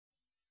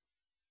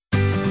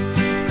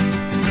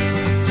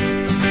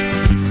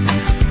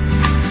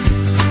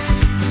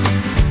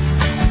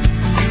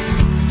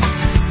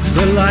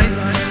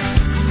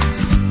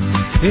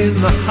in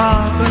the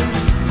harbor.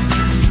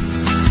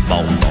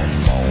 Boom, boom,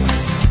 boom.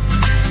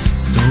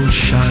 Don't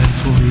shine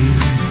for me.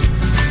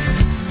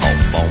 Boom,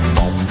 boom,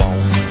 boom, boom.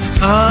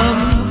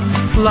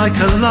 I'm like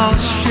a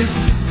lost ship,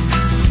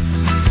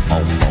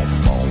 Boom, boom,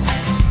 boom.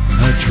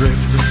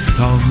 adrift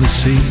on the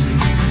sea.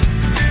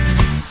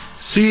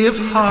 Sea of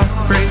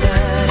heartbreak,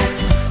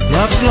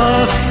 love's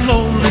lost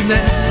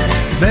loneliness,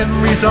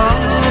 memories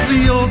of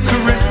your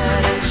caress,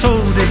 so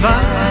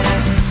divine.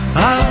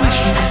 I wish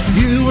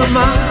you were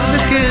mine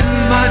again,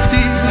 my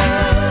dear.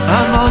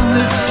 I'm on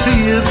this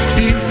sea of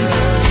tears,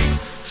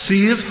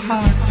 sea of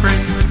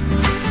heartbreak.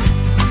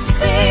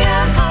 Sea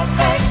of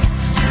heartbreak,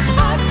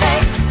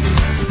 heartbreak.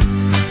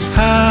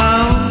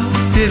 How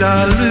did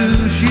I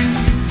lose you?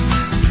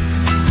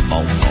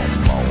 Boom, boom,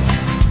 boom.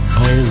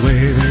 Oh,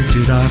 where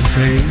did I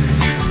fail?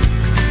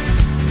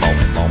 Boom,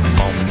 boom,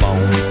 boom,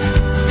 boom.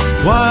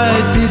 Why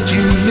did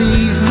you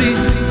leave me?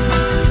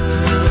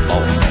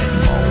 Boom, boom,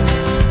 boom.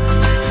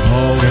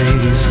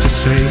 Always to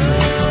say,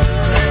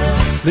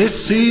 this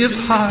sea of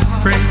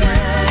heartbreak,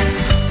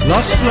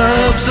 lost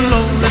love's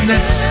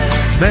loneliness,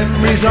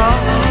 memories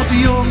of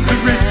your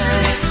caress,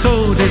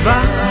 so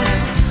divine.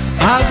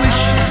 I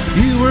wish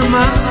you were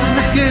mine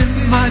again,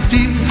 my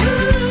dear.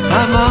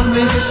 I'm on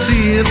this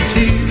sea of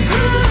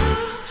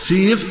tears,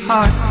 sea of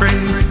heartbreak.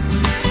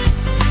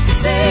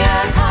 Sea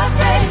of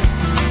heartbreak.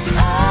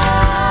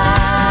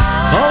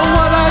 Oh,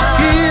 what I'd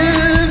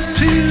give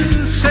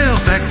to sail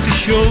back to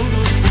shore,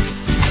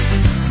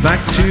 back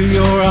to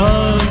your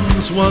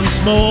arms once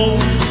more.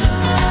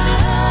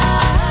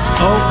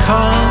 Oh,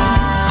 come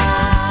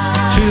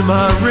to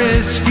my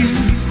rescue.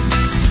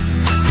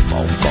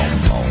 Boom, boom,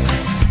 boom.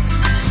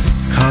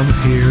 Come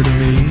here to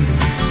me.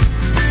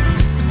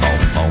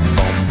 Boom, boom,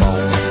 boom,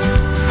 boom.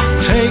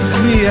 Take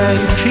me and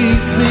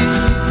keep me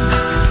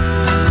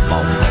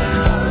Boom, boom,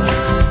 boom.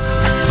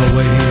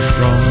 away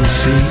from the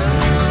sea.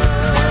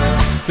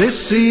 This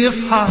sea of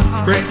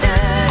heartbreak,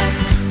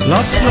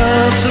 love's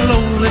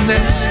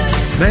loneliness,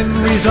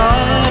 memories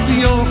of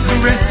your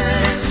caress,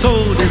 so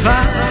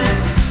divine.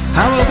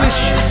 How I wish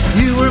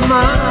you were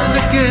mine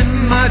again,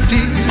 my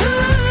dear.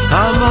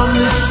 I'm on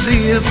this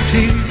sea of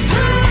tears,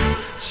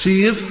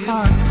 sea of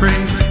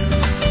heartbreak.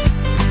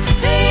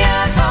 Sea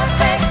of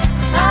heartbreak.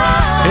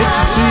 It's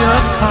a sea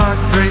of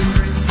heartbreak.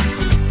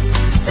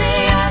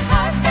 Sea of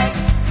heartbreak.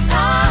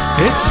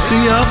 It's a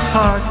sea of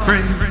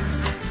heartbreak.